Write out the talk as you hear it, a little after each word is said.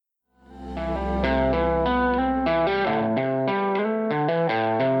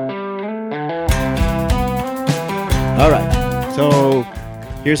All right. So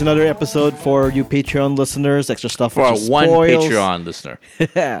here's another episode for you Patreon listeners. Extra stuff For our which is one spoils. Patreon listener.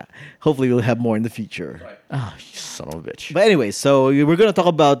 Hopefully we'll have more in the future. Oh, you son of a bitch. But anyway, so we're going to talk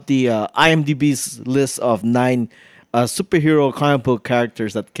about the IMDb's list of 9 superhero comic book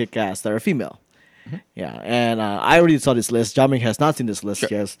characters that kick ass that are female. Mm-hmm. Yeah, and I already saw this list. Jaming has not seen this list, Sure.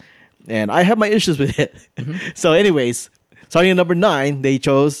 yes. And I have my issues with it. Mm-hmm. So anyways, starting at number 9, they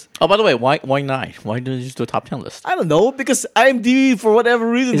chose... Oh, by the way, why 9? Why didn't you just do a top 10 list? I don't know, because IMDb, for whatever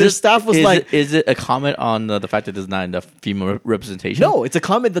reason, their staff was like... Is it a comment on the fact that there's not enough female representation? No, it's a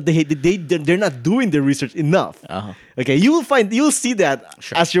comment that they're not doing their research enough. Uh-huh. Okay, you'll see that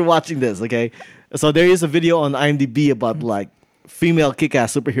as you're watching this. Okay, so there is a video on IMDb about like female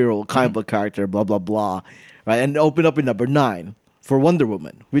kick-ass superhero comic book character, blah blah blah, right? And open up in number 9 for Wonder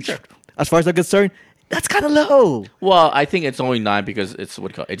Woman, which, as far as I'm concerned, that's kind of low. Well, I think it's only 9 because it's what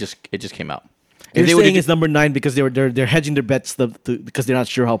do you call it? It just came out. You're If they saying would've it's number 9 because they're hedging their bets because they're not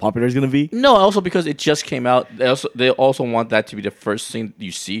sure how popular it's gonna be. No, also because it just came out. They also want that to be the first thing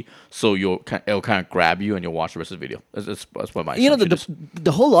you see, so it'll kind of grab you and you'll watch the rest of the video. That's what my assumption is.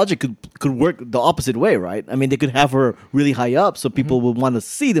 The whole logic could work the opposite way, right? I mean, they could have her really high up so people will want to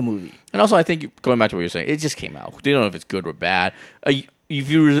see the movie. And also, I think going back to what you're saying, it just came out. They don't know if it's good or bad. If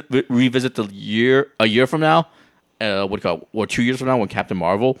you revisit a year from now, or 2 years from now when Captain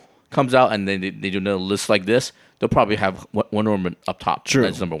Marvel comes out and then they do another list like this, they'll probably have Wonder Woman up top. True.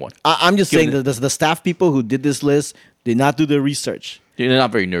 As number 1. I'm just saying that the staff people who did this list did not do their research. They're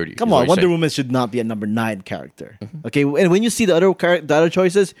not very nerdy. Come on, Wonder Woman should not be a number 9 character. Okay, and when you see the other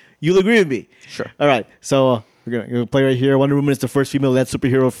choices, you'll agree with me. Sure. All right, so we're gonna play right here. Wonder Woman is the first female-led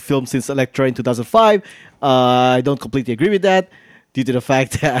superhero film since Elektra in 2005. I don't completely agree with that, due to the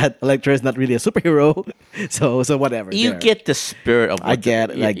fact that Elektra is not really a superhero. so whatever. You there. get the spirit of I get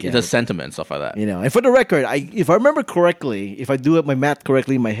the it. sentiment and stuff like that. You know, and for the record, if I remember correctly, if I do my math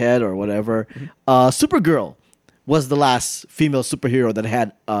correctly in my head or whatever, Supergirl was the last female superhero that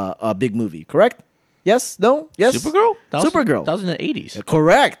had a big movie, correct? Yes? No? Yes? Supergirl? Supergirl. That was in the 80s.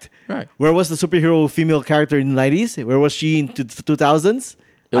 Correct. Right. Where was the superhero female character in the 90s? Where was she in the 2000s?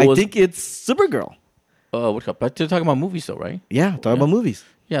 I think it's Supergirl. But they're talking about movies, though, right? Yeah, talking about movies.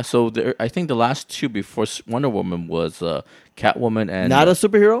 Yeah. So I think the last 2 before Wonder Woman was Catwoman and Not a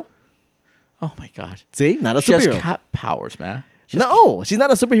superhero? Oh my God! See? Not a She has superhero. cat powers, man. No, she's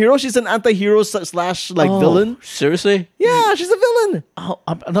not a superhero. She's an anti-hero slash villain. Seriously? Yeah, she's a villain. Oh,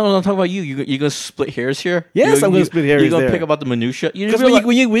 I'm talking about you. You gonna split hairs here? Yes, I'm gonna split hairs You're gonna there. pick about the minutia. You Because realize-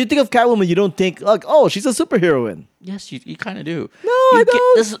 when you think of Catwoman, you don't think like, oh, she's a superheroine. Yes, you kind of do. No, I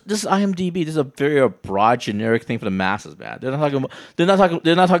don't. This is IMDb. This is a very broad, generic thing for the masses, man. They're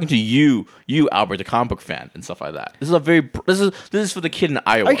not talking to you, Albert, the comic book fan, and stuff like that. This is for the kid in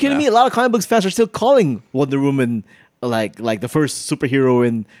Iowa. Are you kidding me? A lot of comic books fans are still calling Wonder Woman like the first superhero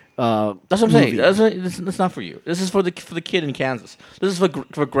in. That's what I'm saying. That's not for you. This is for the kid in Kansas. This is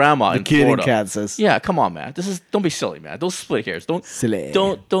for grandma in kid Florida. in Kansas. Yeah, come on, man. Don't be silly, man. Don't split hairs. Silly.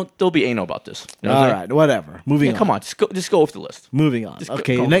 Don't be anal about this. You know what All I'm saying? right, whatever. Moving on. Come on, just go off the list. Moving on. Just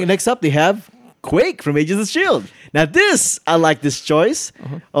Okay, go next up they have Quake from Agents of Shield. Now I like this choice.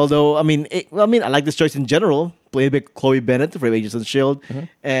 Although I like this choice in general. Played by Chloe Bennett from Agents of Shield,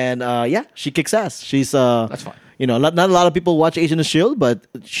 and she kicks ass. She's That's fine. You know, not a lot of people watch Agent of Shield, but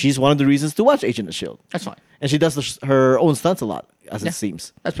she's one of the reasons to watch Agent of Shield. That's fine. And she does her own stunts a lot, as it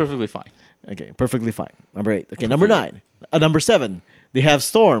seems. That's perfectly fine. Okay, perfectly fine. Number 8. Okay, number 9. Number 7. They have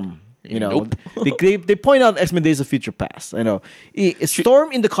Storm. You know, Nope. they point out X-Men Days of Future Past. I know.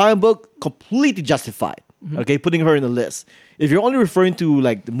 Storm in the comic book completely justified. Okay, putting her in the list. If you're only referring to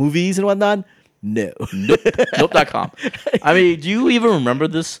like the movies and whatnot, no. Nope.com. I mean, do you even remember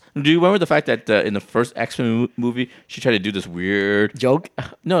this? Do you remember the fact that in the first X-Men movie, she tried to do this weird Joke?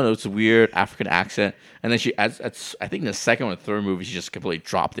 No, it's a weird African accent, and then she adds. I think in the second or third movie, she just completely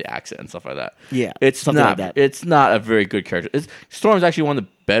dropped the accent and stuff like that. Yeah, it's something not. like that. It's not a very good character. Storm's actually one of the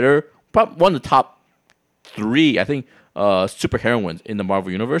better, probably one of the top 3, I think, super heroines in the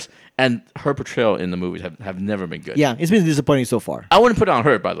Marvel universe, and her portrayal in the movies have never been good. Yeah, it's been disappointing so far. I wouldn't put it on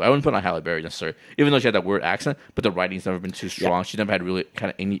her, by the way. I wouldn't put it on Halle Berry necessarily, even though she had that weird accent. But the writing's never been too strong. Yeah. She never had really kind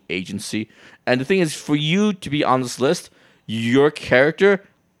of any agency. And the thing is, for you to be on this list, your character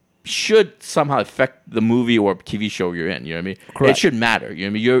should somehow affect the movie or TV show you're in. You know what I mean? Correct. It should matter. You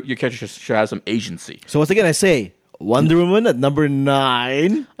know what I mean? Your character should have some agency. So once again, I say Wonder Woman at number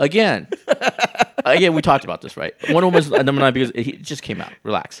 9. Again, we talked about this, right? Wonder Woman's at number 9 because it just came out.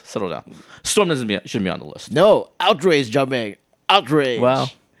 Relax, settle down. Storm shouldn't be on the list. No, outrage, jumping. Outrage.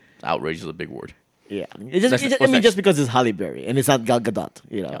 Well, outrage is a big word. Yeah. What's next? Just because it's Halle Berry and it's not Gal Gadot.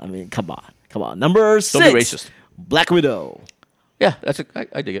 You know, I mean, come on. Number 6. Don't be racist. Black Widow. Yeah,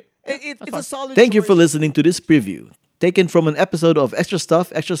 I dig it. It's a solid. Thank you for listening to this preview, taken from an episode of Extra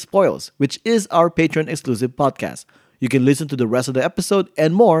Stuff, Extra Spoils, which is our Patreon exclusive podcast. You can listen to the rest of the episode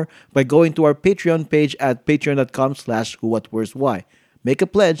and more by going to our Patreon page at patreon.com/whowhatwhereswhy. Make a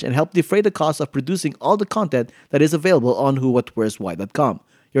pledge and help defray the cost of producing all the content that is available on whowhatwhereswhy.com.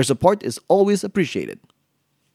 Your support is always appreciated.